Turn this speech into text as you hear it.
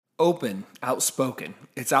Open, outspoken,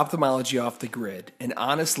 it's Ophthalmology Off the Grid, an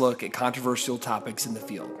honest look at controversial topics in the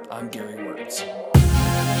field. I'm Gary Wörtz.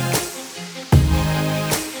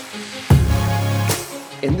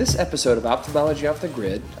 In this episode of Ophthalmology Off the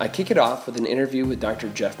Grid, I kick it off with an interview with Dr.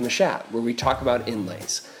 Jeff Machat, where we talk about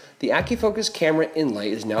inlays. The AcuFocus Kamra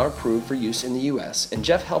inlay is now approved for use in the US, and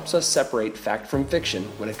Jeff helps us separate fact from fiction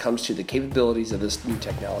when it comes to the capabilities of this new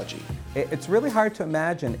technology. It's really hard to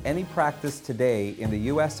imagine any practice today in the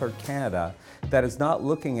US or Canada that is not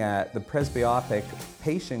looking at the presbyopic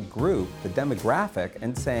patient group, the demographic,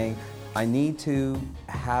 and saying, I need to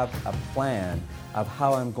have a plan of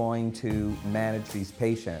how I'm going to manage these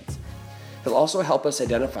patients. He'll also help us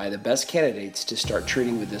identify the best candidates to start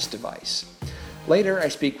treating with this device. Later, I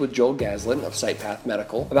speak with Joel Gaslin of Sightpath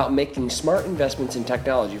Medical about making smart investments in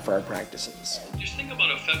technology for our practices. Just think about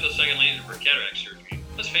a femtosecond laser for cataract surgery.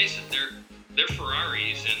 Let's face it, they're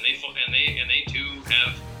Ferraris, and they too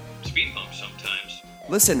have speed bumps sometimes.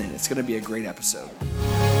 Listen in, it's going to be a great episode.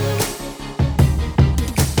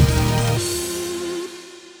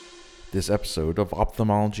 This episode of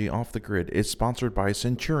Ophthalmology Off the Grid is sponsored by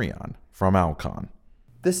Centurion from Alcon.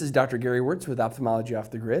 This is Dr. Gary Wörtz with Ophthalmology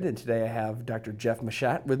Off the Grid, and today I have Dr. Jeff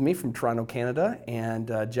Machat with me from Toronto, Canada.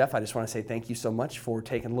 And Jeff, I just want to say thank you so much for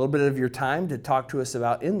taking a little bit of your time to talk to us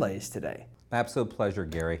about inlays today. Absolute pleasure,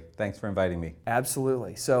 Gary. Thanks for inviting me.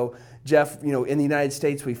 Absolutely. So, Jeff, in the United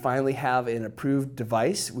States, we finally have an approved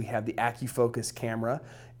device. We have the AcuFocus Kamra,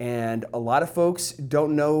 and a lot of folks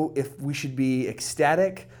don't know if we should be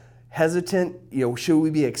ecstatic, hesitant, should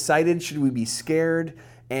we be excited, should we be scared?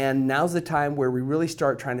 And now's the time where we really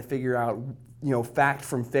start trying to figure out, fact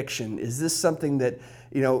from fiction. Is this something that,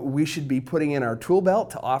 we should be putting in our tool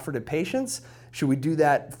belt to offer to patients? Should we do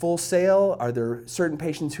that full sale? Are there certain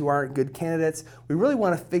patients who aren't good candidates? We really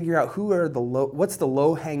want to figure out what's the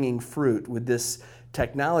low-hanging fruit with this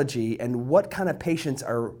technology, and what kind of patients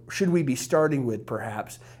should we be starting with,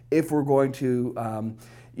 perhaps, if we're going to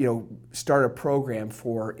start a program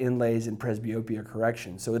for inlays and presbyopia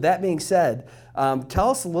correction. So with that being said, tell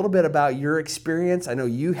us a little bit about your experience. I know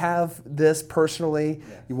you have this personally.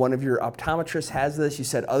 Yes. One of your optometrists has this. You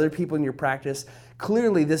said other people in your practice.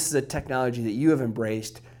 Clearly, this is a technology that you have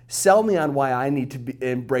embraced. Sell me on why I need to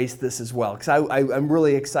embrace this as well, because I'm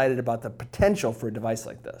really excited about the potential for a device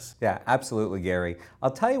like this. Yeah, absolutely, Gary.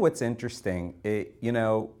 I'll tell you what's interesting.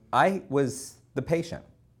 I was the patient.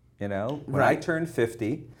 When right. I turned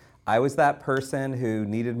 50, I was that person who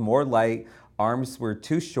needed more light, arms were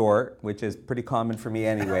too short, which is pretty common for me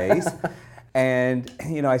anyways. And,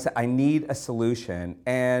 I said, I need a solution.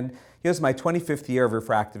 And it was my 25th year of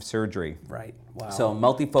refractive surgery. Right, wow. So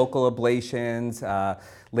multifocal ablations,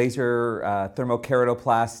 laser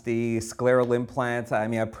thermokeratoplasty, scleral implants.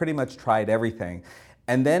 I pretty much tried everything.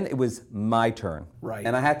 And then it was my turn. Right.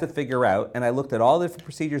 And I had to figure out, and I looked at all the different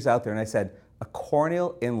procedures out there, and I said, a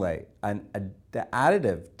corneal inlay, the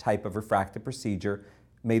additive type of refractive procedure,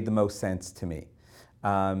 made the most sense to me.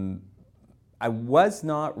 I was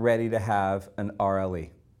not ready to have an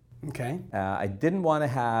RLE. Okay. I didn't want to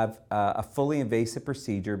have a fully invasive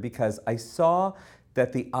procedure because I saw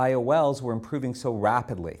that the IOLs were improving so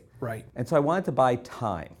rapidly. Right. And so I wanted to buy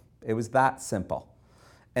time. It was that simple.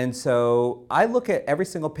 And so I look at every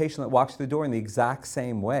single patient that walks through the door in the exact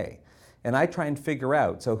same way. And I try and figure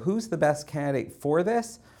out, so who's the best candidate for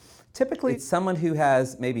this? Typically, it's someone who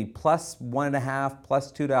has maybe plus 1.5,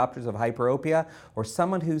 plus 2 diopters of hyperopia, or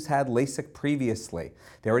someone who's had LASIK previously.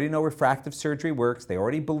 They already know refractive surgery works. They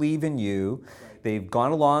already believe in you. Right. They've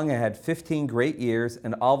gone along and had 15 great years,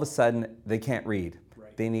 and all of a sudden, they can't read.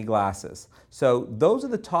 Right. They need glasses. So those are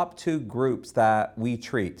the top 2 groups that we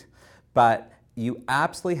treat. But you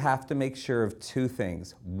absolutely have to make sure of 2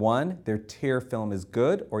 things. 1, their tear film is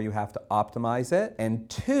good, or you have to optimize it. And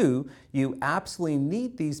 2, you absolutely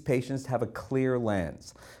need these patients to have a clear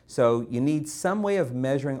lens. So you need some way of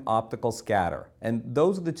measuring optical scatter. And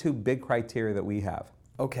those are the 2 big criteria that we have.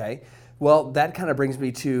 Okay. Well, that kind of brings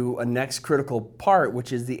me to a next critical part,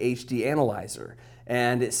 which is the HD analyzer.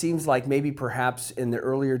 And it seems like maybe perhaps in the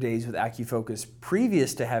earlier days with AcuFocus,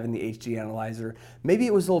 previous to having the HD analyzer, maybe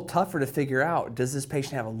it was a little tougher to figure out, does this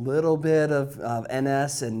patient have a little bit of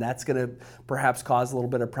NS, and that's going to perhaps cause a little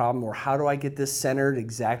bit of problem, or how do I get this centered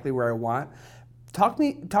exactly where I want? Talk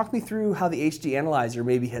me through how the HD analyzer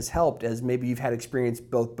maybe has helped, as maybe you've had experience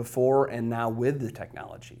both before and now with the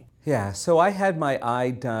technology. Yeah, so I had my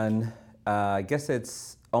eye done, I guess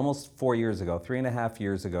it's almost 4 years ago, 3.5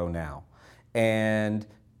 years ago now. And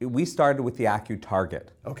we started with the AcuTarget.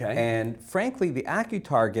 Okay. And frankly, the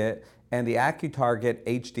AcuTarget and the AcuTarget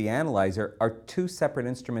HD Analyzer are 2 separate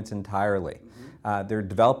instruments entirely. Mm-hmm. They're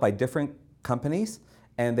developed by different companies,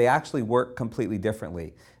 and they actually work completely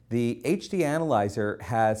differently. The HD analyzer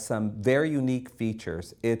has some very unique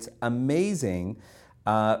features. It's amazing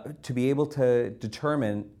to be able to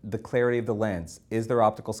determine the clarity of the lens. Is there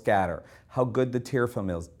optical scatter? How good the tear film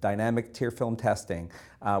is, dynamic tear film testing.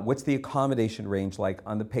 What's the accommodation range like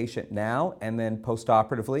on the patient now and then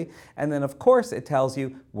post-operatively? And then of course it tells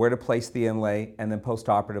you where to place the inlay and then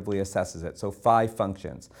post-operatively assesses it. So 5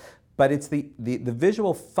 functions. But it's the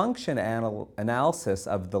visual function analysis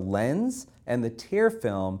of the lens and the tear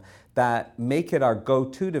film that make it our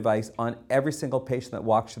go-to device on every single patient that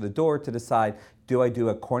walks through the door to decide, do I do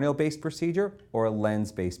a corneal-based procedure or a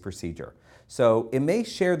lens-based procedure? So it may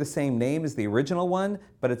share the same name as the original one,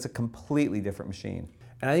 but it's a completely different machine.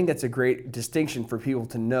 And I think that's a great distinction for people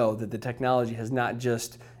to know, that the technology has not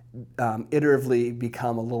just iteratively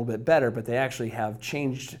become a little bit better, but they actually have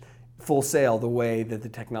changed full sail the way that the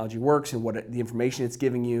technology works and the information it's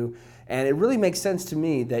giving you. And it really makes sense to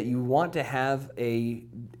me that you want to have a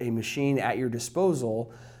machine at your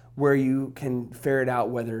disposal where you can ferret out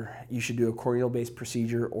whether you should do a corneal-based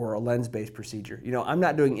procedure or a lens-based procedure. You know, I'm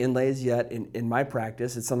not doing inlays yet in my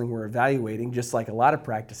practice. It's something we're evaluating, just like a lot of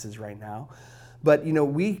practices right now. But you know,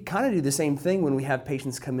 we kind of do the same thing when we have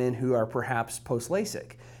patients come in who are perhaps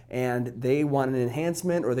post-LASIK and they want an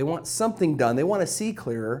enhancement or they want something done, they want to see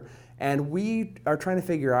clearer, and we are trying to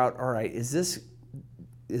figure out, all right, is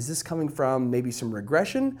this coming from maybe some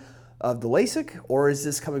regression of the LASIK, or is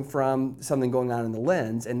this coming from something going on in the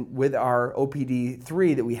lens? And with our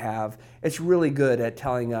OPD3 that we have, it's really good at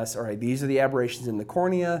telling us, all right, these are the aberrations in the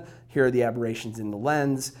cornea, here are the aberrations in the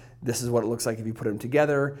lens, this is what it looks like if you put them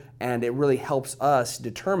together, and it really helps us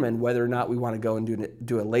determine whether or not we want to go and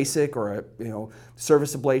do a LASIK or a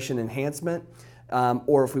surface ablation enhancement.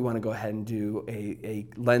 Or if we want to go ahead and do a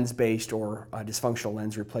lens-based or a dysfunctional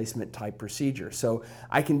lens replacement type procedure. So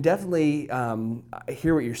I can definitely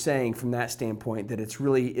hear what you're saying from that standpoint, that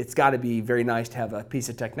it's got to be very nice to have a piece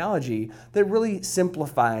of technology that really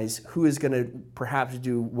simplifies who is going to perhaps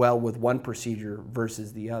do well with one procedure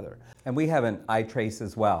versus the other. And we have an eye trace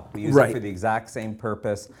as well. We use Right. it for the exact same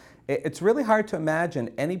purpose. It's really hard to imagine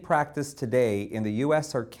any practice today in the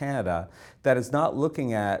US or Canada that is not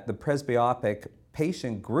looking at the presbyopic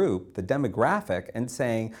patient group, the demographic, and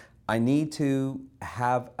saying, I need to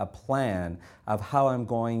have a plan of how I'm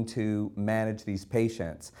going to manage these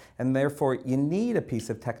patients. And therefore, you need a piece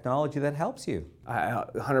of technology that helps you. I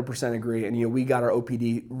 100% agree. And we got our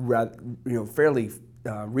OPD fairly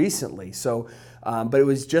recently. So, but it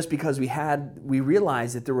was just because we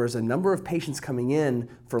realized that there was a number of patients coming in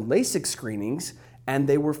for LASIK screenings, and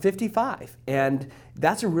they were 55. And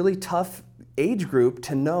that's a really tough age group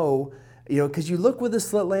to know, because you look with a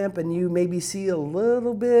slit lamp and you maybe see a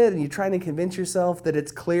little bit and you're trying to convince yourself that it's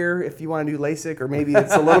clear if you want to do LASIK, or maybe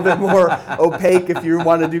it's a little bit more opaque if you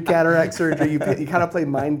want to do cataract surgery. You kind of play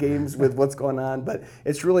mind games with what's going on, but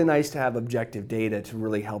it's really nice to have objective data to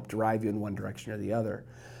really help drive you in one direction or the other.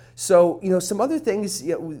 So, some other things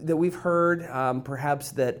that we've heard,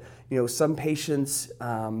 perhaps that, some patients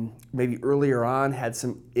maybe earlier on had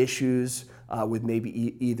some issues with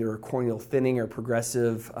maybe either corneal thinning or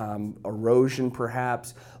progressive erosion,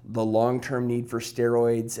 perhaps, the long-term need for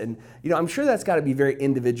steroids. And, I'm sure that's got to be very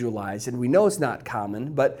individualized, and we know it's not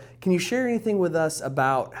common, but can you share anything with us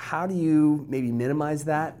about how do you maybe minimize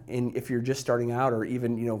that if you're just starting out, or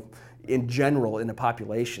even, in general in a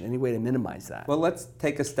population, any way to minimize that? Well, let's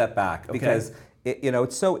take a step back, because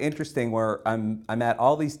it's so interesting where I'm at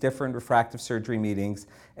all these different refractive surgery meetings,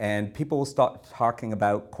 and people will start talking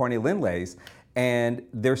about corneal inlays, and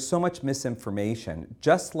there's so much misinformation.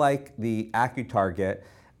 Just like the AcuTarget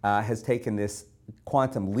has taken this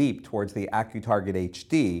quantum leap towards the AcuTarget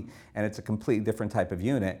HD, and it's a completely different type of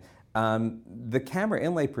unit, the Kamra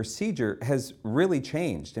inlay procedure has really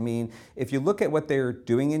changed. I mean, if you look at what they're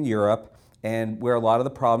doing in Europe and where a lot of the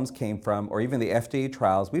problems came from, or even the FDA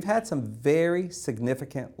trials, we've had some very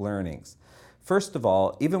significant learnings. First of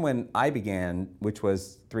all, even when I began, which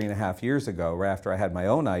was 3.5 years ago, right after I had my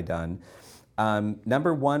own eye done,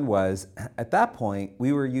 number one was, at that point,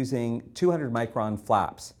 we were using 200 micron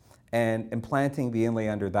flaps and implanting the inlay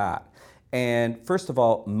under that. And first of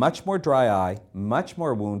all, much more dry eye, much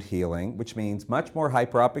more wound healing, which means much more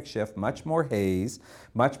hyperopic shift, much more haze,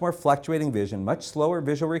 much more fluctuating vision, much slower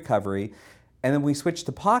visual recovery. And then we switched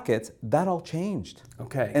to pockets, that all changed.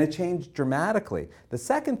 Okay. And it changed dramatically. The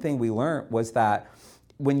second thing we learned was that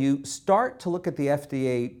when you start to look at the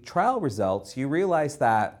FDA trial results, you realize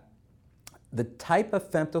that the type of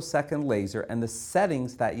femtosecond laser and the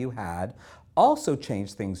settings that you had also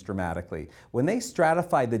changed things dramatically. When they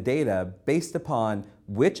stratified the data based upon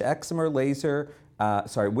which excimer laser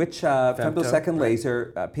femtosecond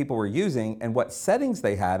laser people were using and what settings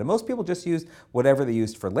they had. And most people just used whatever they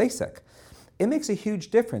used for LASIK. It makes a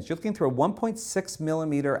huge difference. You're looking through a 1.6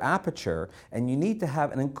 millimeter aperture, and you need to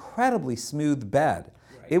have an incredibly smooth bed.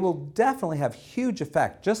 Right. It will definitely have huge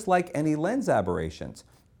effect, just like any lens aberrations.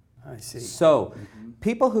 I see. So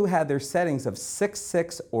people who had their settings of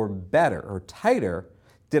 6.6 or better or tighter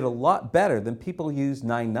did a lot better than people who used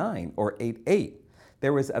 9.9 or 8.8.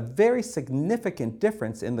 There was a very significant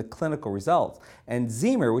difference in the clinical results. And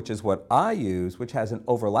Zemer, which is what I use, which has an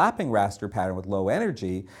overlapping raster pattern with low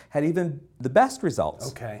energy, had even the best results.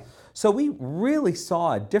 Okay. So we really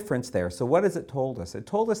saw a difference there. So what has it told us? It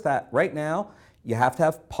told us that right now you have to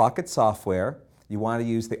have pocket software. You want to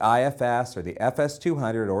use the IFS or the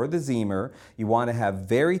FS200 or the Zemer. You want to have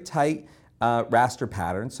very tight raster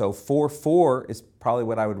patterns. So 4.4 is probably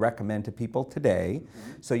what I would recommend to people today.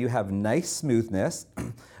 So you have nice smoothness.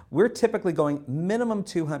 We're typically going minimum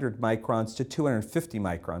 200 microns to 250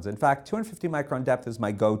 microns. In fact, 250 micron depth is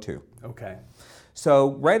my go-to. Okay.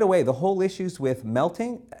 So right away, the whole issues with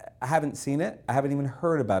melting, I haven't seen it. I haven't even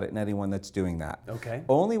heard about it in anyone that's doing that. Okay.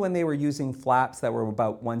 Only when they were using flaps that were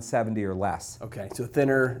about 170 or less. Okay, so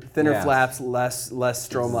thinner flaps, less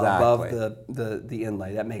stroma Exactly. above the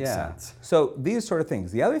inlay. That makes sense. So these sort of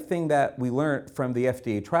things. The other thing that we learned from the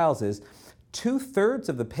FDA trials is 2/3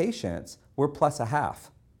 of the patients were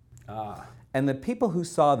 +0.5. And the people who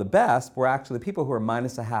saw the best were actually the people who were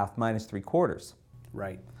 -0.5, -0.75.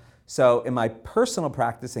 Right. So in my personal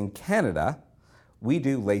practice in Canada, we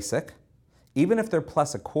do LASIK, even if they're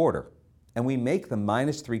 +0.25, and we make them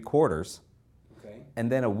 -0.75. Okay. And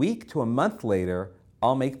then a week to a month later,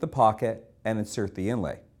 I'll make the pocket and insert the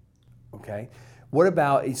inlay. Okay. What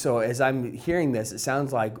about, so as I'm hearing this, it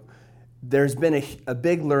sounds like there's been a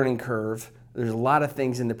big learning curve. There's a lot of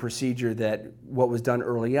things in the procedure that what was done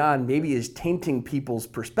early on maybe is tainting people's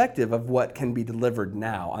perspective of what can be delivered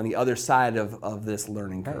now on the other side of this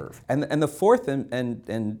learning curve. And the fourth,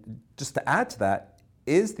 and just to add to that,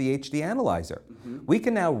 is the HD analyzer. We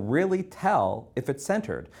can now really tell if it's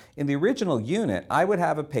centered. In the original unit, I would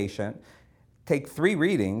have a patient take 3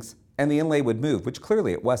 readings and the inlay would move, which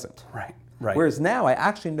clearly it wasn't. Right, right. Whereas now I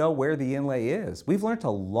actually know where the inlay is. We've learned a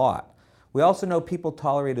lot. We also know people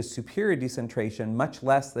tolerate a superior decentration much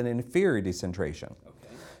less than inferior decentration.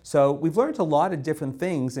 Okay. So we've learned a lot of different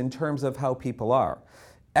things in terms of how people are.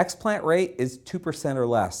 Explant rate is 2% or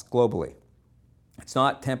less globally. It's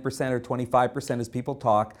not 10% or 25% as people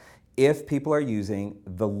talk if people are using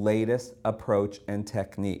the latest approach and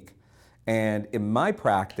technique. And in my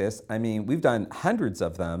practice, I mean, we've done hundreds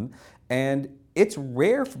of them, and it's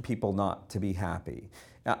rare for people not to be happy.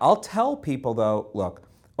 Now, I'll tell people though, look,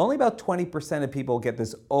 only about 20% of people get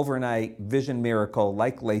this overnight vision miracle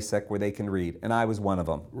like LASIK where they can read, and I was one of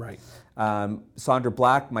them. Right. Sandra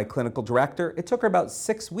Black, my clinical director, it took her about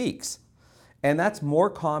 6 weeks. And that's more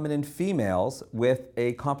common in females with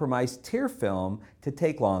a compromised tear film to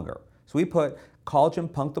take longer. So we put collagen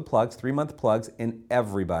punctal plugs, 3-month plugs, in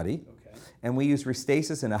everybody. Okay. And we use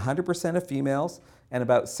Restasis in 100% of females and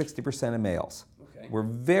about 60% of males. Okay. We're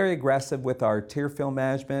very aggressive with our tear film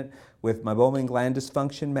management, with meibomian gland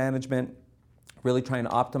dysfunction management, really trying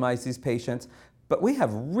to optimize these patients. But we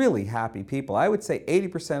have really happy people. I would say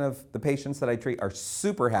 80% of the patients that I treat are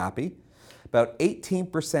super happy. About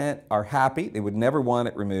 18% are happy, they would never want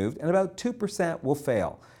it removed, and about 2% will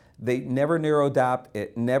fail. They never neuroadapt,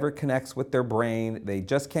 it never connects with their brain, they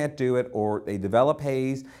just can't do it, or they develop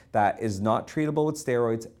haze that is not treatable with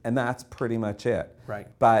steroids, and that's pretty much it. Right.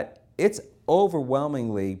 But it's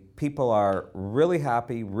overwhelmingly, people are really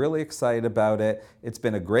happy, really excited about it. It's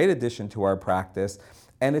been a great addition to our practice,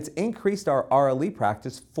 and it's increased our RLE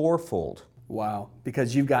practice 4-fold. Wow,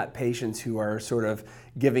 because you've got patients who are sort of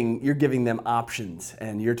you're giving them options,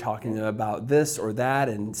 and you're talking to them about this or that,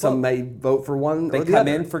 and some may vote for one or the other. They come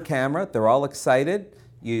in for Kamra, they're all excited.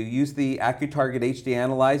 You use the AcuTarget HD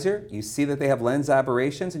analyzer, you see that they have lens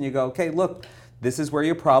aberrations, and you go, okay, look, this is where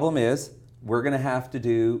your problem is. We're going to have to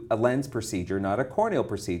do a lens procedure, not a corneal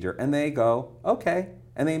procedure. And they go, okay,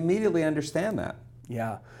 and they immediately understand that.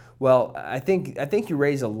 Yeah, well, I think you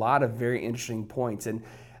raise a lot of very interesting points, and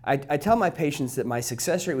I tell my patients that my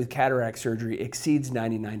success rate with cataract surgery exceeds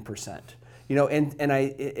 99%. You know, and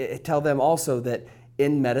I tell them also that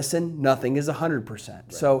in medicine, nothing is 100%.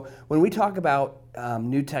 Right. So when we talk about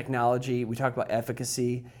new technology, we talk about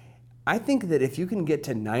efficacy, I think that if you can get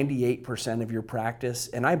to 98% of your practice,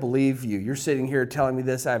 and I believe you're sitting here telling me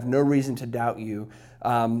this, I have no reason to doubt you.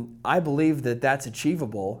 I believe that that's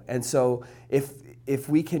achievable. And so if if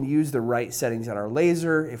we can use the right settings on our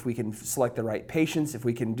laser, if we can select the right patients, if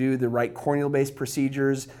we can do the right corneal-based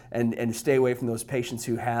procedures and stay away from those patients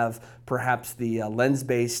who have perhaps the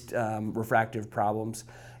lens-based refractive problems,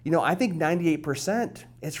 I think 98%,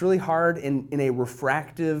 it's really hard in a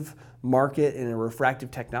refractive market, in a refractive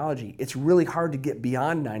technology. It's really hard to get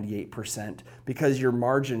beyond 98% because your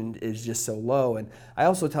margin is just so low. And I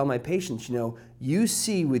also tell my patients, you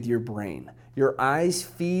see with your brain. Your eyes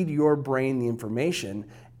feed your brain the information,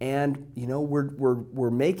 and we're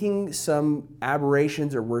making some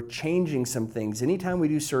aberrations, or we're changing some things anytime we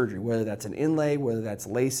do surgery, whether that's an inlay, whether that's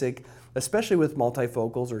LASIK, especially with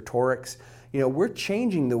multifocals or torics. We're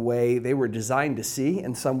changing the way they were designed to see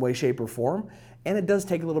in some way, shape, or form, and it does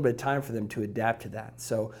take a little bit of time for them to adapt to that.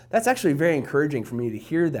 So that's actually very encouraging for me to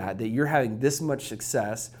hear that you're having this much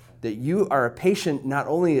success, that you are a patient, not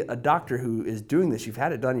only a doctor who is doing this, you've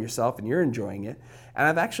had it done yourself and you're enjoying it. And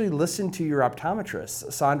I've actually listened to your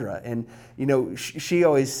optometrist, Sandra, and she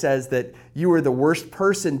always says that you were the worst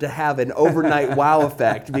person to have an overnight wow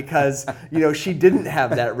effect because she didn't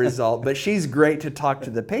have that result. But she's great to talk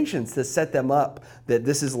to the patients, to set them up that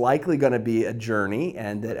this is likely going to be a journey,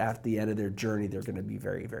 and that at the end of their journey they're going to be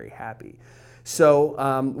very, very happy. So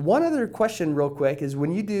one other question real quick is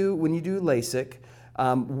when you do LASIK,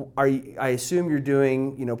 I assume you're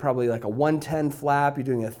doing, probably like a 110 flap, you're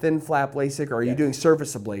doing a thin flap LASIK, or are you doing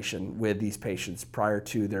surface ablation with these patients prior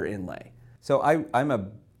to their inlay? So I'm a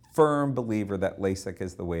firm believer that LASIK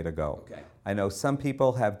is the way to go. Okay. I know some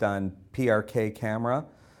people have done PRK camera.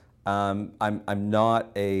 I'm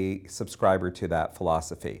not a subscriber to that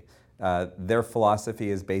philosophy. Their philosophy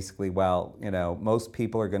is basically, most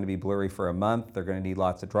people are going to be blurry for a month, they're going to need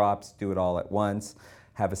lots of drops, do it all at once,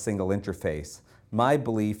 have a single interface. My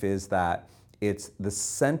belief is that it's the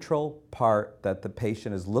central part that the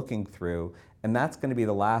patient is looking through, and that's going to be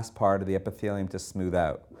the last part of the epithelium to smooth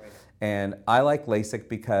out. Right. And I like LASIK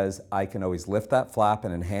because I can always lift that flap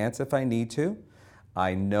and enhance if I need to.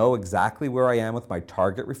 I know exactly where I am with my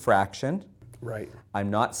target refraction. Right. I'm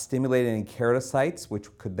not stimulating any keratocytes,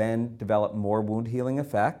 which could then develop more wound healing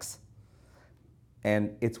effects.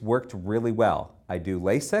 And it's worked really well. I do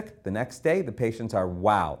LASIK, the next day the patients are,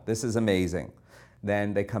 wow, this is amazing.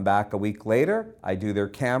 Then they come back a week later, I do their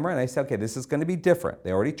camera, and I say, okay, this is going to be different.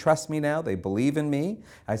 They already trust me now, they believe in me.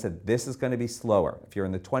 I said, this is going to be slower. If you're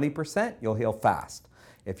in the 20%, you'll heal fast.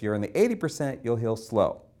 If you're in the 80%, you'll heal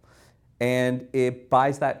slow. And it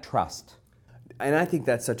buys that trust. And I think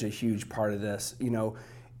that's such a huge part of this.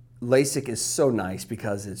 LASIK is so nice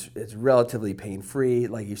because it's relatively pain-free.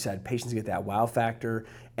 Like you said, patients get that wow factor,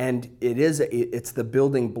 and it's the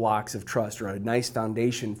building blocks of trust, or a nice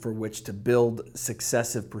foundation for which to build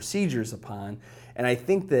successive procedures upon. And I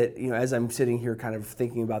think that, as I'm sitting here kind of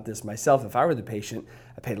thinking about this myself, if I were the patient,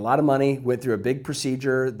 I paid a lot of money, went through a big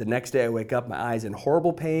procedure. The next day I wake up, my eye's in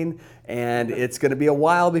horrible pain, and it's going to be a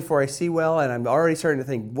while before I see well, and I'm already starting to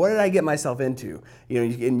think, what did I get myself into?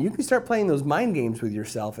 And you can start playing those mind games with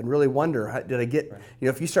yourself and really wonder, did I get,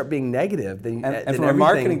 if you start being negative, then and from a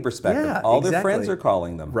marketing perspective, their friends are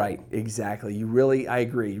calling them. Right, exactly. I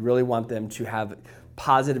agree. You really want them to have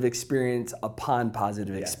positive experience upon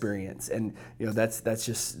positive experience, and that's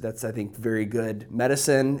I think very good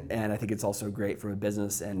medicine, and I think it's also great from a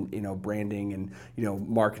business and branding and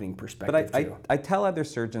marketing perspective. But I tell other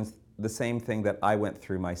surgeons the same thing that I went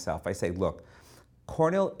through myself. I say, look,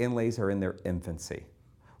 corneal inlays are in their infancy.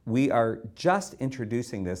 We are just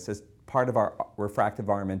introducing this as part of our refractive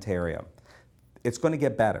armamentarium. It's going to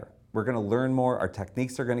get better. We're going to learn more, our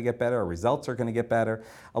techniques are going to get better, our results are going to get better.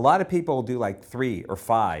 A lot of people do like 3 or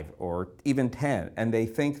 5 or even 10, and they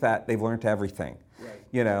think that they've learned everything.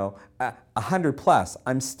 Right. 100 plus,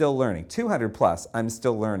 I'm still learning. 200 plus, I'm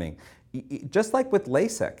still learning. Just like with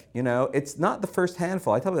LASIK, it's not the first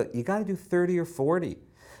handful. I tell you, you got to do 30 or 40.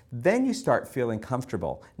 Then you start feeling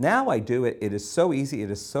comfortable. Now I do it, it is so easy,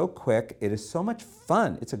 it is so quick, it is so much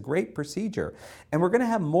fun. It's a great procedure. And we're going to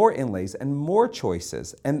have more inlays and more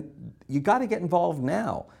choices. And you got to get involved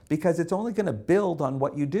now because it's only going to build on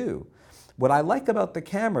what you do. What I like about the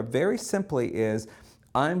camera, very simply, is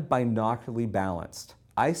I'm binocularly balanced.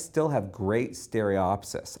 I still have great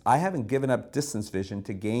stereopsis. I haven't given up distance vision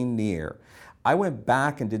to gain near. I went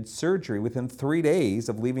back and did surgery within 3 days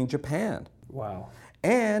of leaving Japan. Wow.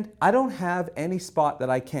 And I don't have any spot that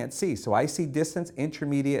I can't see. So I see distance,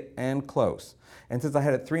 intermediate, and close. And since I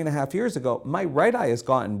had it 3.5 years ago, my right eye has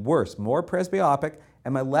gotten worse, more presbyopic,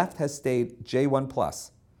 and my left has stayed J1+.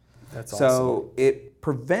 That's awesome. So it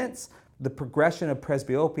prevents the progression of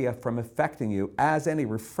presbyopia from affecting you as any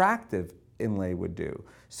refractive inlay would do.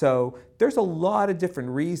 So there's a lot of different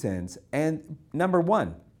reasons. And number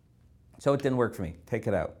one, So it didn't work for me. Take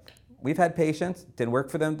it out. We've had patients, didn't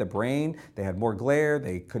work for them, the brain, they had more glare,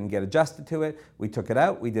 they couldn't get adjusted to it. We took it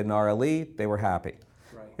out, we did an RLE, they were happy.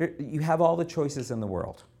 Right. You have all the choices in the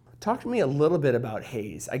world. Talk to me a little bit about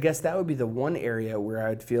haze. I guess that would be the one area where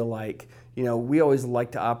I'd feel like, we always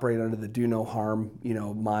like to operate under the do no harm,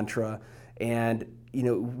 mantra. And,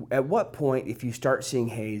 at what point, if you start seeing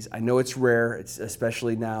haze, I know it's rare, it's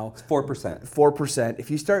especially now. It's 4%. 4%.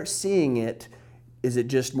 If you start seeing it, is it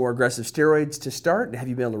just more aggressive steroids to start? Have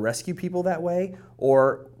you been able to rescue people that way?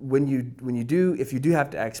 Or if you do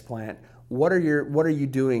have to explant, what are you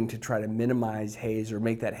doing to try to minimize haze or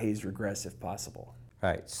make that haze regress if possible?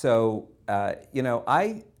 Right. So, I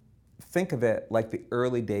think of it like the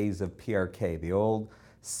early days of PRK, the old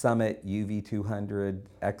Summit UV200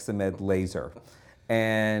 Examed laser.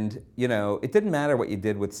 And, it didn't matter what you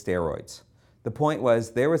did with steroids. The point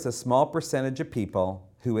was there was a small percentage of people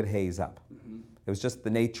who would haze up. It was just the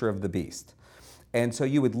nature of the beast. And so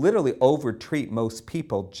you would literally over-treat most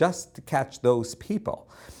people just to catch those people.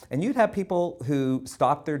 And you'd have people who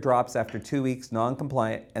stopped their drops after 2 weeks,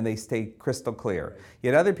 non-compliant, and they stayed crystal clear. You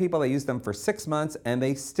had other people that used them for 6 months, and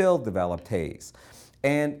they still developed haze.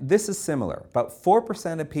 And this is similar. About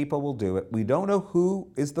 4% of people will do it. We don't know who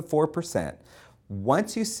is the 4%.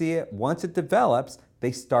 Once you see it, once it develops,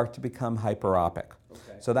 they start to become hyperopic.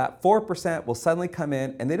 So that 4% will suddenly come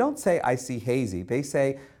in, and they don't say, I see hazy. They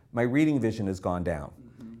say, my reading vision has gone down.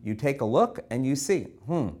 You take a look, and you see,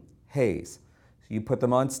 haze. So you put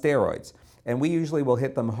them on steroids. And we usually will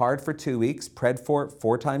hit them hard for 2 weeks, pred for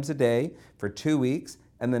 4 times a day for 2 weeks,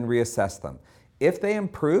 and then reassess them. If they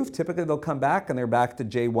improve, typically they'll come back, and they're back to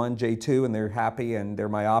J1, J2, and they're happy, and they're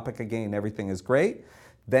myopic again, everything is great.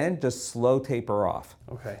 Then just slow taper off.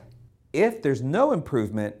 Okay. If there's no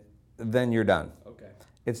improvement, then you're done.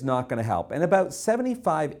 It's not going to help. And about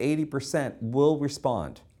 75–80% will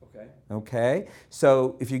respond. Okay?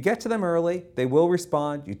 So if you get to them early, they will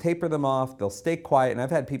respond. You taper them off, they'll stay quiet. And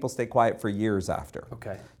I've had people stay quiet for years after.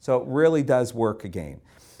 Okay. So it really does work again.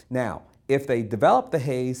 Now, if they develop the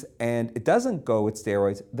haze and it doesn't go with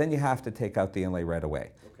steroids, then you have to take out the inlay right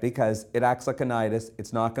away. Because it acts like a nidus,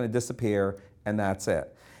 it's not going to disappear, and that's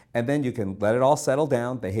it. And then you can let it all settle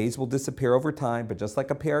down. The haze will disappear over time, but just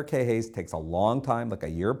like a PRK haze, takes a long time, like a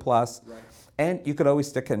year plus. Right. And you could always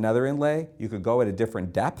stick another inlay. You could go at a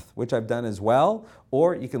different depth, which I've done as well,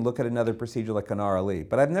 or you can look at another procedure like an RLE.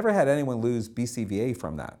 But I've never had anyone lose BCVA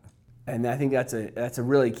from that. And I think that's a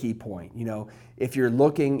really key point. If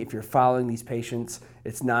you're following these patients,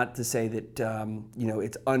 it's not to say that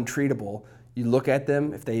it's untreatable. You look at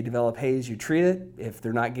them, if they develop haze, you treat it. If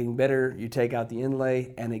they're not getting better, you take out the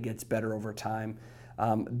inlay, and it gets better over time.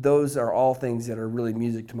 Those are all things that are really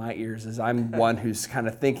music to my ears, as I'm one who's kind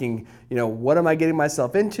of thinking, what am I getting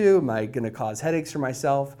myself into? Am I going to cause headaches for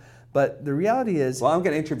myself? But the reality is... Well, I'm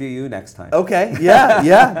going to interview you next time. Okay,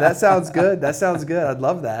 yeah, that sounds good. I'd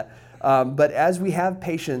love that. But as we have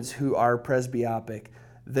patients who are presbyopic,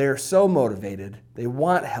 they're so motivated, they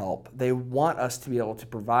want help, they want us to be able to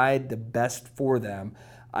provide the best for them.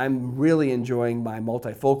 I'm really enjoying my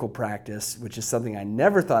multifocal practice, which is something I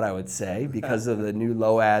never thought I would say because of the new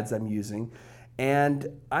LOADs I'm using. And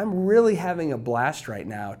I'm really having a blast right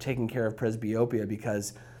now taking care of presbyopia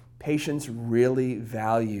because patients really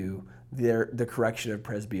value the correction of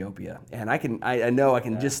presbyopia. And I know I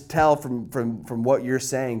can just tell from what you're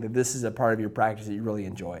saying that this is a part of your practice that you really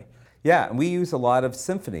enjoy. Yeah, and we use a lot of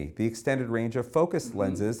Symphony. The extended range of focus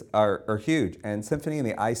lenses are huge. And Symphony and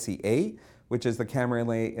the IC8, which is the camera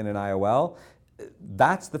inlay in an IOL,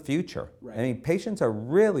 that's the future. Right. I mean, patients are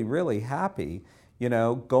really, really happy,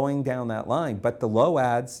 going down that line. But the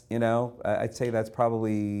LOADs, I'd say that's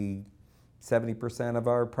probably 70% of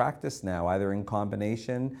our practice now, either in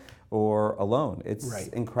combination or alone. It's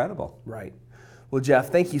incredible. Right. Well, Jeff,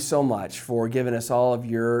 thank you so much for giving us all of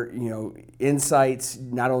your, insights,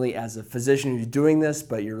 not only as a physician who's doing this,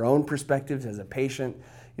 but your own perspectives as a patient.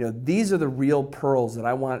 These are the real pearls that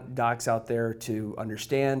I want docs out there to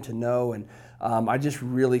understand, to know, and I just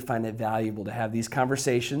really find it valuable to have these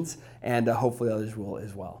conversations, and hopefully others will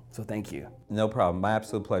as well. So thank you. No problem. My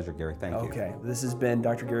absolute pleasure, Gary. Thank you. Okay. This has been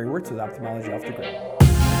Dr. Gary Wörtz with Ophthalmology Off the Grid.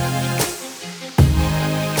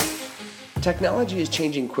 Technology is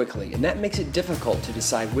changing quickly, and that makes it difficult to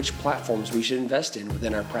decide which platforms we should invest in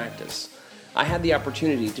within our practice. I had the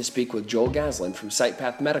opportunity to speak with Joel Gaslin from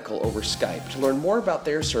Sightpath Medical over Skype to learn more about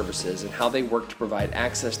their services and how they work to provide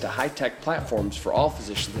access to high-tech platforms for all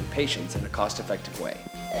physicians and patients in a cost-effective way.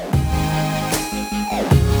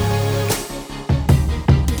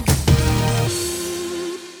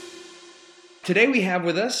 Today we have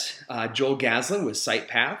with us Joel Gaslin with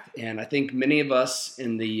Sightpath, and I think many of us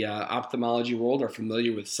in the ophthalmology world are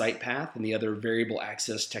familiar with Sightpath and the other variable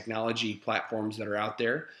access technology platforms that are out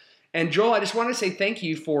there. And Joel, I just want to say thank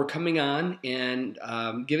you for coming on and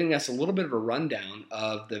giving us a little bit of a rundown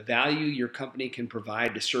of the value your company can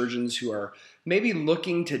provide to surgeons who are maybe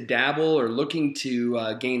looking to dabble or looking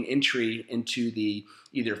to gain entry into the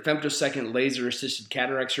either femtosecond laser-assisted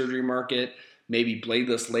cataract surgery market, maybe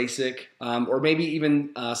bladeless LASIK, or maybe even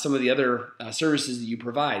some of the other services that you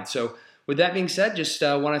provide. So with that being said, just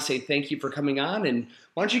want to say thank you for coming on, and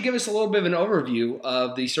why don't you give us a little bit of an overview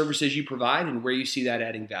of the services you provide and where you see that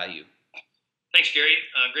adding value. Thanks, Gary.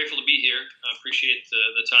 Grateful to be here. Appreciate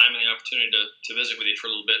the time and the opportunity to visit with you for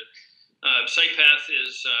a little bit. Sightpath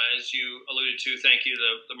is, as you alluded to, thank you,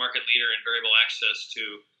 the market leader in variable access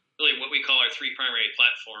to really what we call our three primary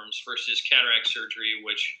platforms. First is cataract surgery,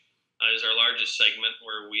 which is our largest segment,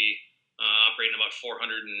 where we operate in about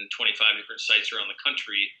 425 different sites around the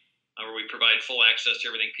country, where we provide full access to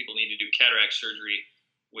everything people need to do cataract surgery,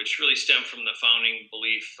 which really stemmed from the founding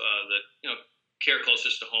belief that care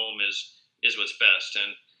closest to home is what's best.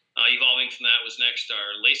 And evolving from that was next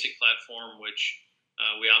our LASIK platform, which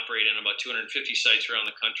we operate in about 250 sites around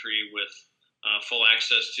the country with full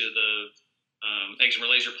access to the excimer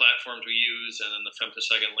laser platforms we use, and then the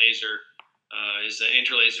femtosecond laser is the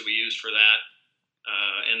interlaser we use for that.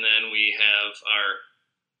 And then we have our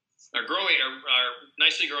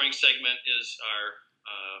nicely growing segment is our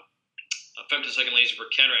femtosecond laser for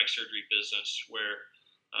cataract surgery business, where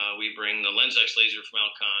we bring the LensX laser from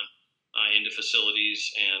Alcon into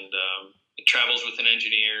facilities, and it travels with an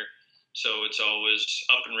engineer, so it's always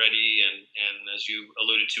up and ready. And as you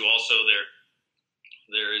alluded to, also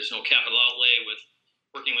there is no capital outlay with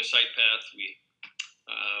working with Sightpath. We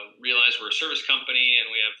realize we're a service company, and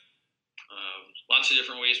we have lots of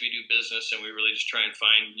different ways we do business, and we really just try and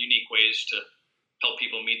find unique ways to help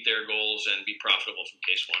people meet their goals and be profitable from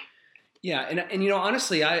case one. Yeah, and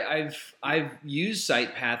honestly, I've used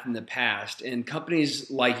Sightpath in the past, and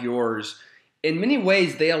companies like yours, in many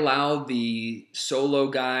ways, they allow the solo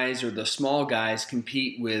guys or the small guys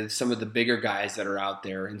compete with some of the bigger guys that are out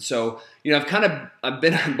there. And so, I've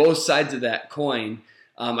been on both sides of that coin.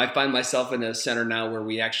 I find myself in a center now where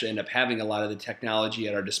we actually end up having a lot of the technology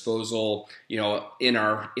at our disposal, in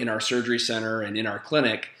our surgery center and in our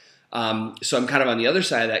clinic. So I'm kind of on the other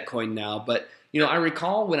side of that coin now. But I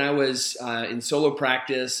recall when I was in solo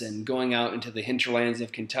practice and going out into the hinterlands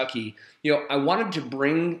of Kentucky, I wanted to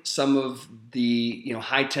bring some of the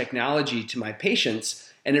high technology to my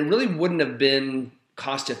patients, and it really wouldn't have been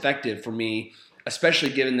cost effective for me,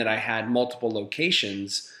 especially given that I had multiple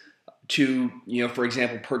locations, to, for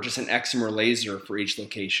example, purchase an excimer laser for each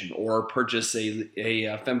location, or purchase a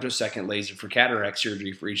femtosecond laser for cataract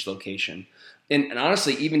surgery for each location. And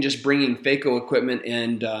honestly, even just bringing phaco equipment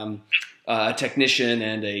and a technician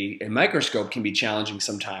and a microscope can be challenging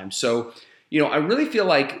sometimes. So, I really feel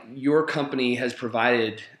like your company has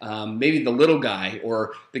provided maybe the little guy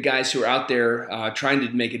or the guys who are out there trying to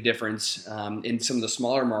make a difference in some of the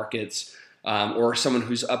smaller markets, or someone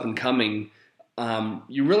who's up and coming.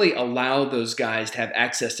 You really allow those guys to have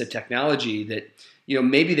access to technology that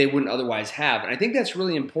maybe they wouldn't otherwise have. And I think that's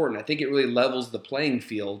really important. I think it really levels the playing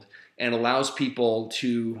field and allows people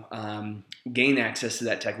to gain access to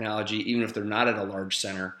that technology, even if they're not at a large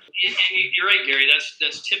center. And you're right, Gary.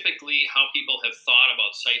 That's typically how people have thought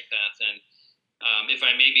about Sightpath. And if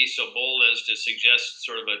I may be so bold as to suggest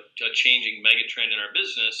sort of a changing megatrend in our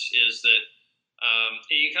business, is that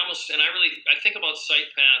you can almost, and I think about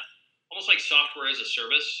Sightpath almost like software as a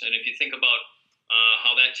service. And if you think about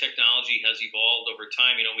how that technology has evolved over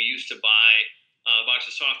time, we used to buy a box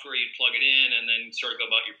of software, you'd plug it in, and then sort of go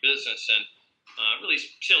about your business. And really,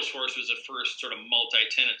 Salesforce was the first sort of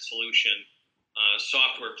multi-tenant solution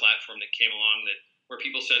software platform that came along, where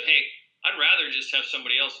people said, hey, I'd rather just have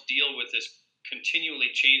somebody else deal with this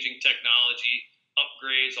continually changing technology,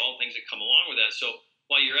 upgrades, all things that come along with that. So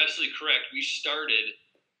while you're absolutely correct, we started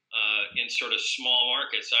in sort of small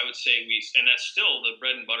markets. I would say and that's still the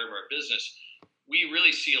bread and butter of our business. We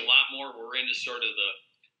really see a lot more. We're into sort of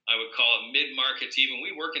I would call it mid-markets even.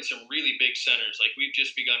 We work in some really big centers. Like, we've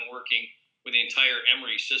just begun working with the entire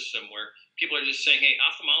Emory system, where people are just saying, hey,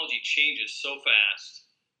 ophthalmology changes so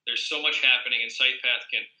fast. There's so much happening, and Sightpath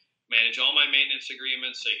can manage all my maintenance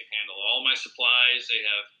agreements. They can handle all my supplies. They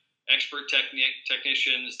have expert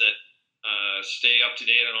technicians that stay up to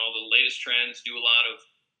date on all the latest trends, do a lot of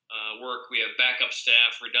work. We have backup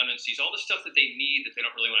staff, redundancies, all the stuff that they need that they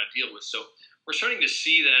don't really want to deal with. So we're starting to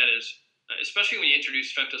see that as, especially when you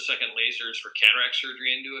introduce femtosecond lasers for cataract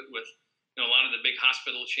surgery into it with a lot of the big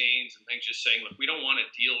hospital chains and things just saying, look, we don't want to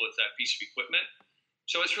deal with that piece of equipment.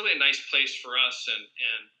 So it's really a nice place for us, and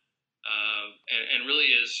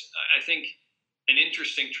really is, I think, an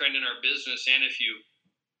interesting trend in our business. And if you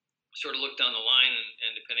sort of look down the line,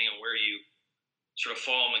 and depending on where you sort of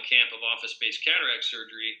fall in the camp of office-based cataract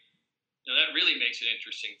surgery, that really makes it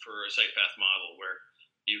interesting for a Sightpath model where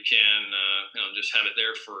you can just have it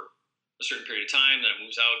there for a certain period of time, then it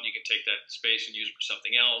moves out, and you can take that space and use it for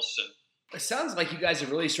something else. And it sounds like you guys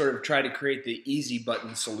have really sort of tried to create the easy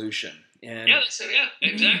button solution. And yeah, that's it. Yeah,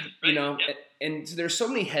 exactly. Right. And there's so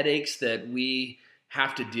many headaches that we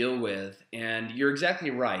have to deal with. And you're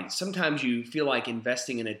exactly right. Sometimes you feel like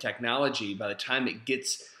investing in a technology, by the time it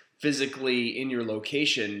gets physically in your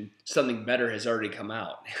location, something better has already come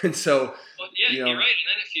out. And so, you're right. And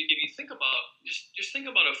then if you think about just think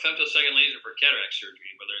about a femtosecond laser for cataract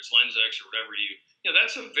surgery, whether it's LensX or whatever,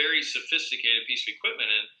 that's a very sophisticated piece of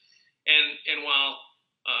equipment. And while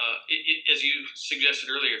as you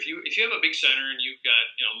suggested earlier, if you have a big center and you've got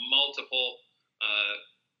multiple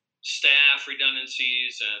staff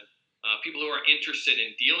redundancies and people who are interested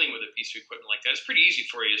in dealing with a piece of equipment like that, it's pretty easy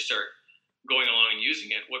for you to start going along and using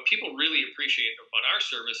it. What people really appreciate about our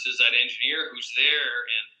service is that engineer who's there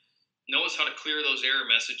and knows how to clear those error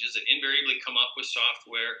messages that invariably come up with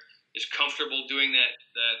software, is comfortable doing that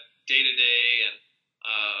day to day,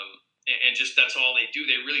 and just that's all they do.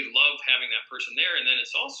 They really love having that person there. And then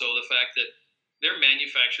it's also the fact that they're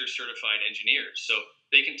manufacturer certified engineers, so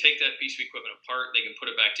they can take that piece of equipment apart, they can put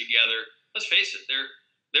it back together. Let's face it,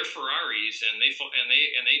 they're Ferraris, and they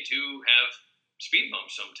do have speed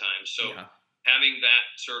bumps sometimes. So having that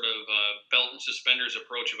sort of belt and suspenders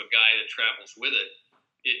approach of a guy that travels with it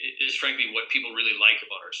is frankly what people really like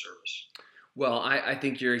about our service. Well, I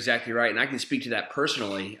think you're exactly right, and I can speak to that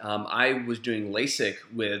personally. I was doing LASIK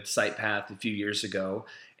with Sightpath a few years ago,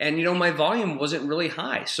 and my volume wasn't really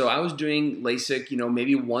high, so I was doing LASIK,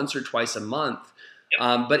 maybe once or twice a month.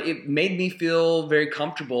 But it made me feel very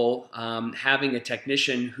comfortable having a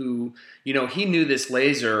technician who, he knew this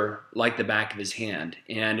laser like the back of his hand,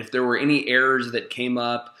 and if there were any errors that came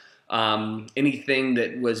up, anything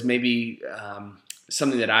that was maybe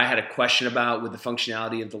something that I had a question about with the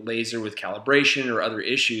functionality of the laser with calibration or other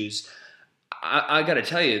issues, I got to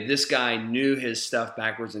tell you, this guy knew his stuff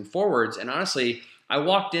backwards and forwards. And honestly, I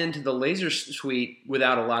walked into the laser suite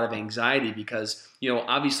without a lot of anxiety because,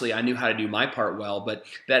 obviously I knew how to do my part well, but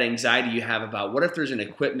that anxiety you have about what if there's an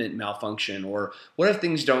equipment malfunction or what if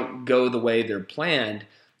things don't go the way they're planned,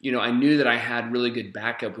 I knew that I had really good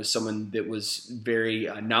backup with someone that was very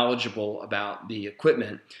knowledgeable about the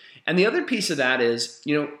equipment. And the other piece of that is,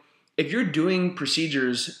 if you're doing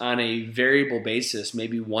procedures on a variable basis,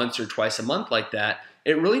 maybe once or twice a month like that,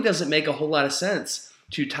 it really doesn't make a whole lot of sense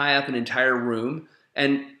to tie up an entire room.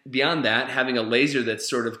 And beyond that, having a laser that's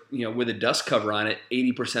sort of, with a dust cover on it,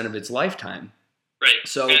 80% of its lifetime. Right.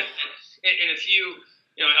 So, and if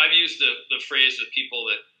I've used the phrase with people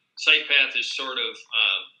that Sightpath is sort of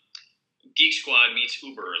Geek Squad meets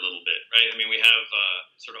Uber a little bit, right? I mean, we have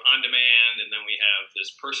sort of on demand, and then we have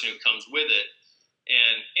this person who comes with it.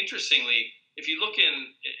 And interestingly, if you look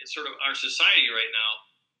in sort of our society right now,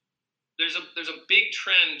 there's a big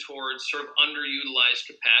trend towards sort of underutilized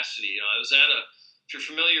capacity. If you're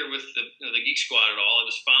familiar with the Geek Squad at all, it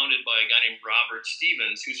was founded by a guy named Robert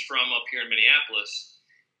Stevens, who's from up here in Minneapolis.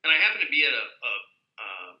 And I happened to be at a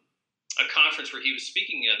conference where he was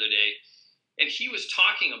speaking the other day. And he was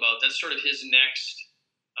talking about that's sort of his next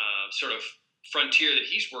sort of frontier that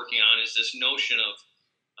he's working on, is this notion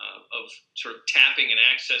of sort of tapping and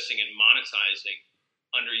accessing and monetizing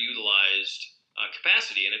underutilized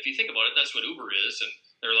capacity. And if you think about it, that's what Uber is, and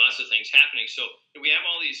there are lots of things happening. So we have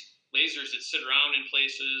all these lasers that sit around in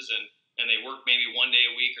places, and they work maybe 1 day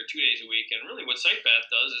a week or 2 days a week. And really what Sightpath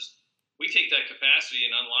does is we take that capacity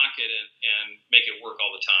and unlock it and make it work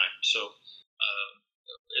all the time. So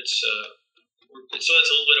it's a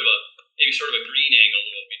little bit of maybe sort of a green angle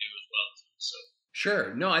to what we do as well. So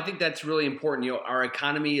sure. No, I think that's really important. Our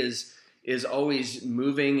economy is always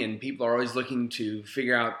moving, and people are always looking to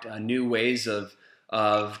figure out new ways of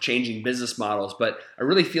changing business models. But I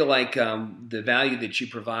really feel like the value that you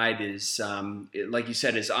provide is, like you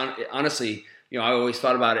said, is honestly, I always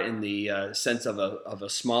thought about it in the sense of a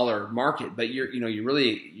smaller market. But you're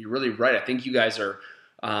really right. I think you guys are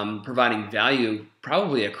providing value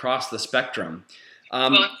probably across the spectrum.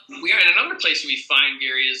 Well, we are. And another place we find,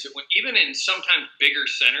 Gary, is that even in sometimes bigger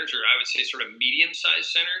centers, or I would say sort of medium-sized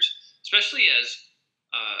centers, especially as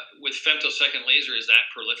with femtosecond laser, as that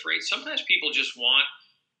proliferates, sometimes people just want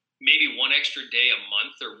maybe one extra day a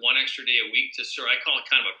month or one extra day a week to sort of, I call it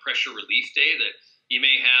kind of a pressure relief day, that you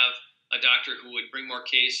may have a doctor who would bring more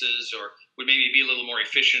cases or would maybe be a little more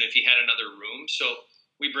efficient if he had another room. So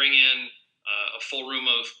we bring in a full room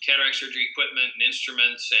of cataract surgery equipment and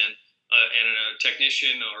instruments and a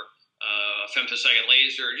technician or a femtosecond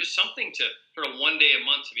laser, just something to sort of one day a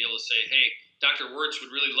month to be able to say, hey, Dr. Wörtz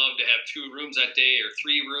would really love to have 2 rooms that day or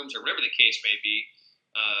 3 rooms or whatever the case may be.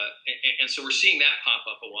 And so we're seeing that pop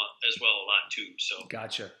up a lot too. So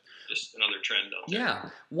Gotcha. Just another trend out there. Yeah.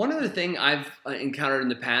 One other thing I've encountered in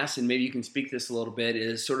the past, and maybe you can speak this a little bit,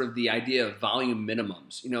 is sort of the idea of volume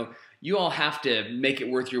minimums. You all have to make it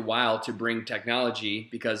worth your while to bring technology,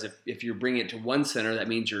 because if you're bringing it to one center, that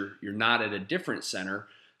means you're not at a different center.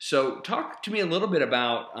 So talk to me a little bit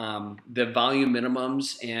about the volume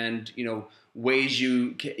minimums and ways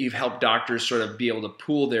you've helped doctors sort of be able to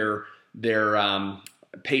pool their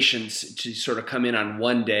patients to sort of come in on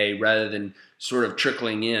one day rather than sort of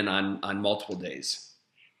trickling in on multiple days.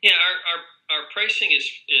 Yeah, our pricing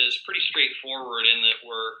is pretty straightforward in that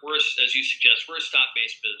we're as you suggest, we're a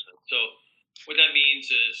stop-based business. So what that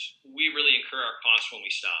means is we really incur our costs when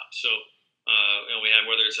we stop. So we have,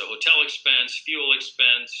 whether it's a hotel expense, fuel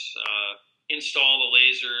expense, install the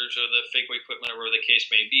lasers or the phaco equipment or whatever the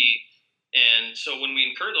case may be. And so when we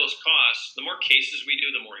incur those costs, the more cases we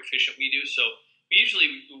do, the more efficient we do. So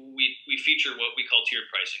usually we feature what we call tiered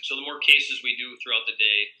pricing. So the more cases we do throughout the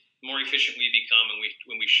day, the more efficient we become, and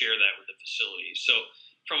when we share that with the facility. So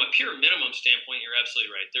from a pure minimum standpoint, you're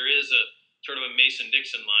absolutely right. There is a sort of a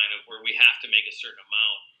Mason-Dixon line of where we have to make a certain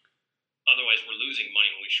amount. Otherwise, we're losing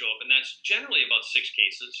money when we show up, and that's generally about 6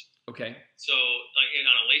 cases. Okay. So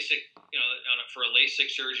on a LASIK, for a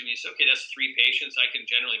LASIK surgeon, you say, okay, that's 3 patients. I can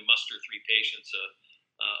generally muster 3 patients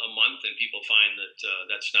a month, and people find that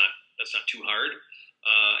that's not too hard.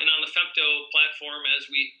 And on the femto platform, as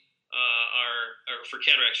we are for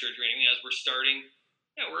cataract surgery, as we're starting,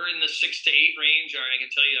 we're in the 6 to 8 range. I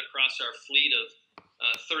can tell you across our fleet of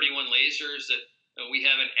 31 lasers that we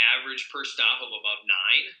have an average per stop of about 9,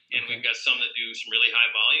 and we've got some that do some really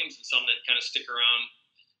high volumes and some that kind of stick around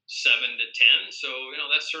 7 to 10. So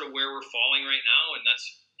that's sort of where we're falling right now, and that's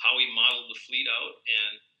how we modeled the fleet out.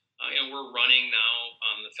 And we're running now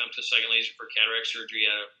on the femtosecond laser for cataract surgery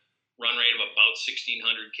at a run rate of about 1,600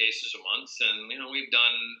 cases a month, and we've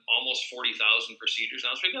done almost 40,000 procedures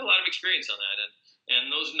now, so we've got a lot of experience on that,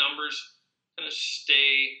 and those numbers kind of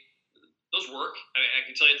stay. Those work. I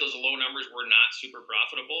can tell you those low numbers were not super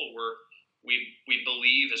profitable. We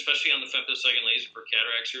believe, especially on the femtosecond laser for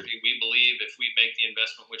cataract surgery, we believe if we make the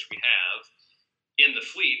investment, which we have, in the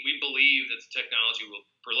fleet, we believe that the technology will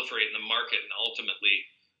proliferate in the market and ultimately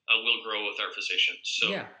will grow with our physicians.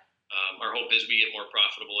 So our hope is we get more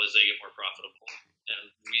profitable as they get more profitable. And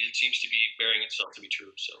it seems to be bearing itself to be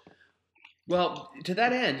true. So. Well, to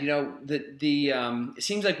that end, it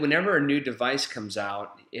seems like whenever a new device comes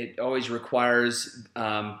out, it always requires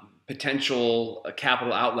potential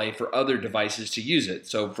capital outlay for other devices to use it.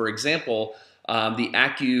 So, for example, the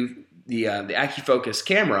AcuFocus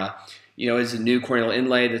Kamra, is a new corneal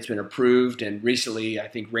inlay that's been approved, and recently, I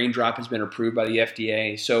think Raindrop has been approved by the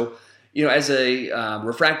FDA. So, as a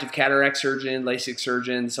refractive cataract surgeon, LASIK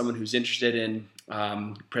surgeon, someone who's interested in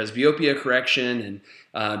presbyopia correction and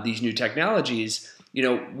these new technologies,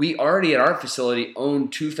 we already at our facility own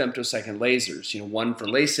 2 femtosecond lasers, one for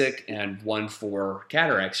LASIK and one for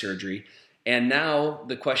cataract surgery. And now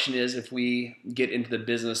the question is, if we get into the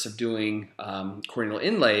business of doing corneal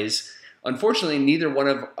inlays, unfortunately, neither one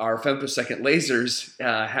of our femtosecond lasers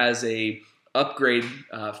has a upgrade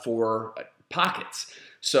for pockets.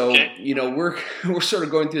 So, we're sort of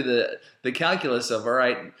going through the calculus of, all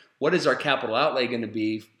right, what is our capital outlay going to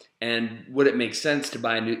be, and would it make sense to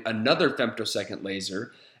buy another femtosecond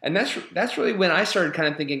laser? And that's really when I started kind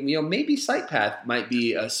of thinking, maybe Sightpath might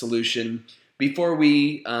be a solution before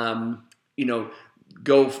we,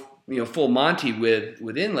 go, full Monty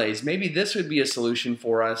with inlays. Maybe this would be a solution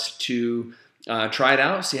for us to try it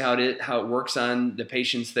out, see how it works on the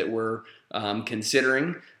patients that we're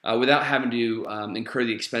considering, without having to incur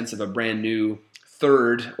the expense of a brand new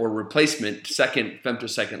third or replacement second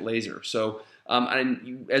femtosecond laser. So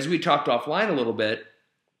and as we talked offline a little bit,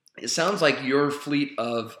 it sounds like your fleet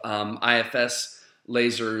of IFS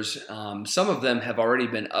lasers, some of them have already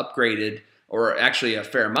been upgraded, or actually a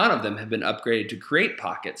fair amount of them have been upgraded to create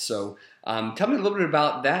pockets. So tell me a little bit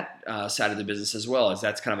about that side of the business as well, as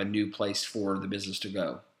that's kind of a new place for the business to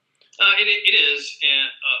go. It is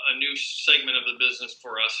a new segment of the business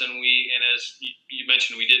for us, and as you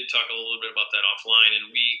mentioned, we did talk a little bit about that offline, and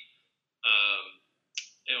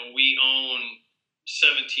we own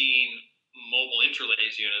 17 mobile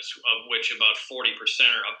interlace units, of which about 40%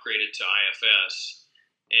 are upgraded to IFS,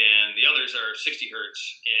 and the others are 60 hertz,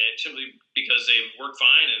 and simply because they work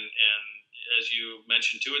fine. And as you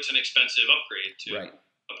mentioned too, it's an expensive upgrade to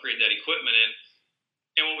upgrade that equipment.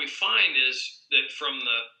 And what we find is that from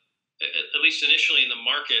at least initially in the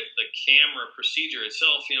market, the camera procedure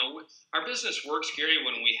itself, our business works, Gary,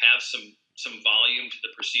 when we have some volume to the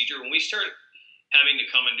procedure. When we start having to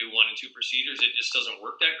come and do 1 and 2 procedures, it just doesn't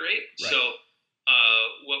work that great. Right. So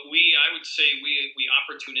I would say we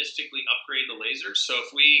opportunistically upgrade the lasers. So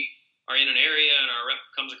if we are in an area and our rep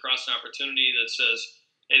comes across an opportunity that says,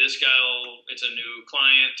 hey, this guy, it's a new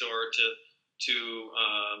client, or to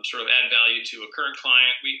sort of add value to a current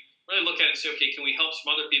client, we really look at it and say, okay, can we help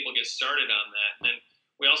some other people get started on that? And then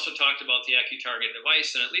we also talked about the AcuTarget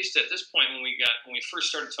device, and at least at this point, when we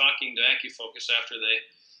first started talking to AcuFocus after they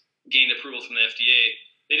gained approval from the FDA,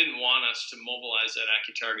 they didn't want us to mobilize that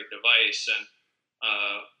AcuTarget device. And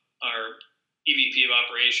our EVP of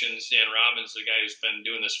operations, Dan Robbins, the guy who's been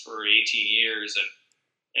doing this for 18 years,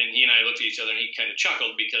 and he and I looked at each other and he kind of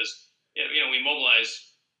chuckled because we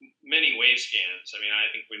mobilize many wave scans. I mean,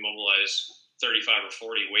 I think we mobilize 35 or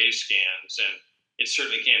 40 wave scans, and it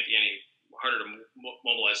certainly can't be any harder to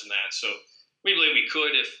mobilize than that. So we believe we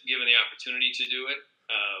could if given the opportunity to do it.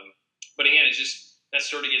 But again, it's just that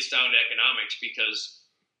sort of gets down to economics because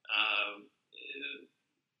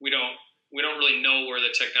we don't really know where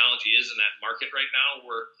the technology is in that market right now.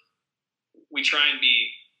 We try and be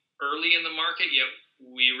early in the market, yet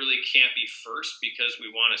we really can't be first because we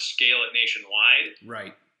want to scale it nationwide.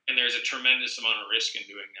 Right. And there's a tremendous amount of risk in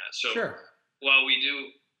doing that. So while we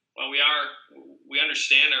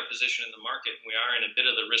understand our position in the market, and we are in a bit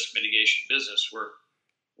of the risk mitigation business,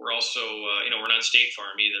 we're also we're not State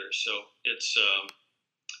Farm either. So it's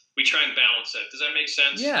we try and balance that. Does that make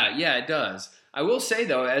sense? Yeah, it does. I will say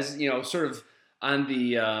though, as sort of on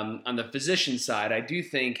the physician side, I do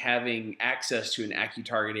think having access to an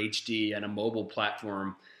AcuTarget HD and a mobile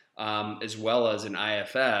platform, as well as an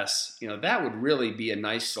IFS, that would really be a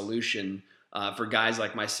nice solution for guys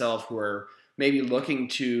like myself who are maybe looking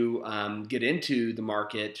to get into the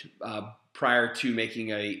market prior to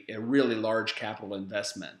making a really large capital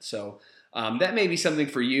investment. So that may be something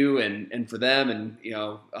for you and for them. And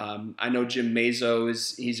I know Jim Mazo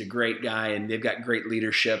he's a great guy, and they've got great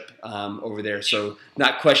leadership over there. So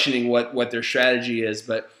not questioning what their strategy is,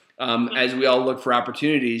 but as we all look for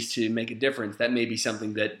opportunities to make a difference, that may be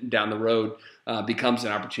something that down the road becomes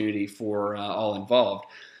an opportunity for all involved.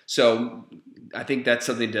 So I think that's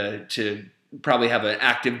something to probably have an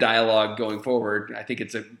active dialogue going forward. I think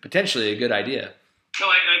it's potentially a good idea. No,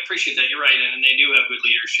 I appreciate that. You're right, and they do have good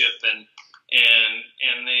leadership,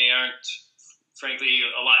 and they aren't, frankly,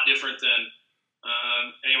 a lot different than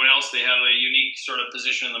anyone else. They have a unique sort of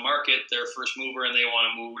position in the market. They're first mover, and they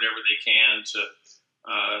want to move whatever they can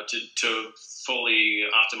to fully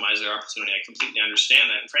optimize their opportunity. I completely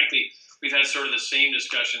understand that, and frankly, we've had sort of the same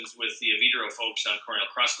discussions with the Avidro folks on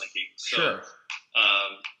corneal cross-linking. So,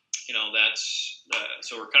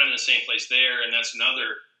 so we're kind of in the same place there, and that's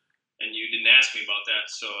another. And you didn't ask me about that,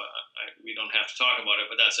 so we don't have to talk about it.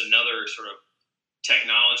 But that's another sort of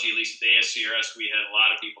technology. At least at the ASCRS, we had a lot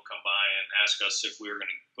of people come by and ask us if we were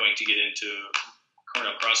going to get into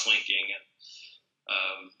corneal cross-linking,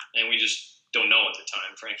 and we just don't know at the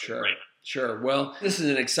time, frankly. Sure. Well, this is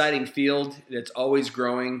an exciting field that's always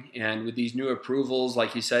growing, and with these new approvals,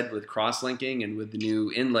 like you said, with cross-linking and with the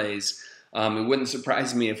new inlays, it wouldn't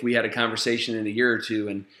surprise me if we had a conversation in a year or two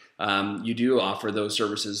and you do offer those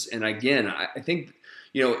services. And again, I think,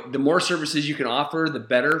 the more services you can offer, the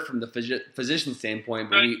better from the physician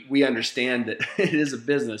standpoint. But we understand that it is a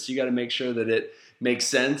business. You got to make sure that it makes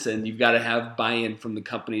sense, and you've got to have buy-in from the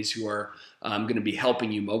companies who are going to be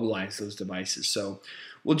helping you mobilize those devices. So,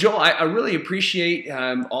 well, Joel, I really appreciate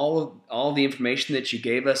all the information that you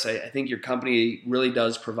gave us. I think your company really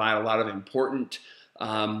does provide a lot of important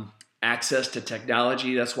access to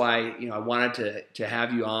technology. That's why I wanted to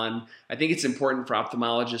have you on. I think it's important for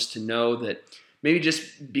ophthalmologists to know that maybe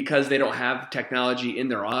just because they don't have technology in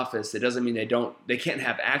their office, it doesn't mean they can't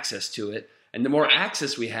have access to it. And the more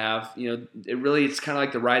access we have, it's kind of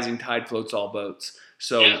like the rising tide floats all boats.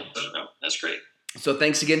 So that's great. So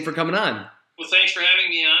thanks again for coming on. Well, thanks for having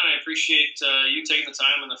me on. I appreciate you taking the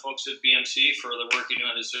time, and the folks at BMC for the work you're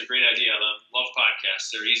doing. It's a great idea. I love podcasts.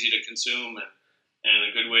 They're easy to consume and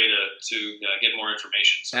a good way to get more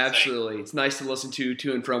information. So absolutely. Thanks. It's nice to listen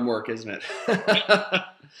to and from work, isn't it?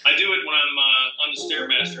 I do it when I'm on the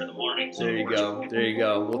Stairmaster in the morning. So there you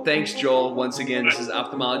go. Well, thanks, Joel. Once again, this is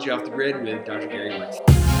Ophthalmology Off the Grid with Dr. Gary Wörtz.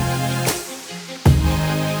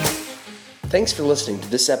 Thanks for listening to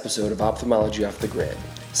this episode of Ophthalmology Off the Grid.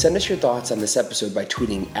 Send us your thoughts on this episode by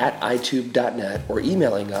tweeting at itube.net or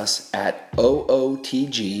emailing us at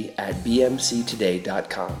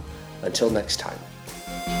ootg@bmctoday.com. Until next time.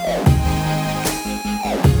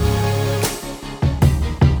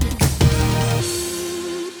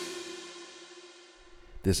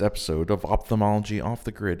 This episode of Ophthalmology Off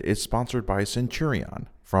the Grid is sponsored by Centurion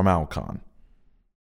from Alcon.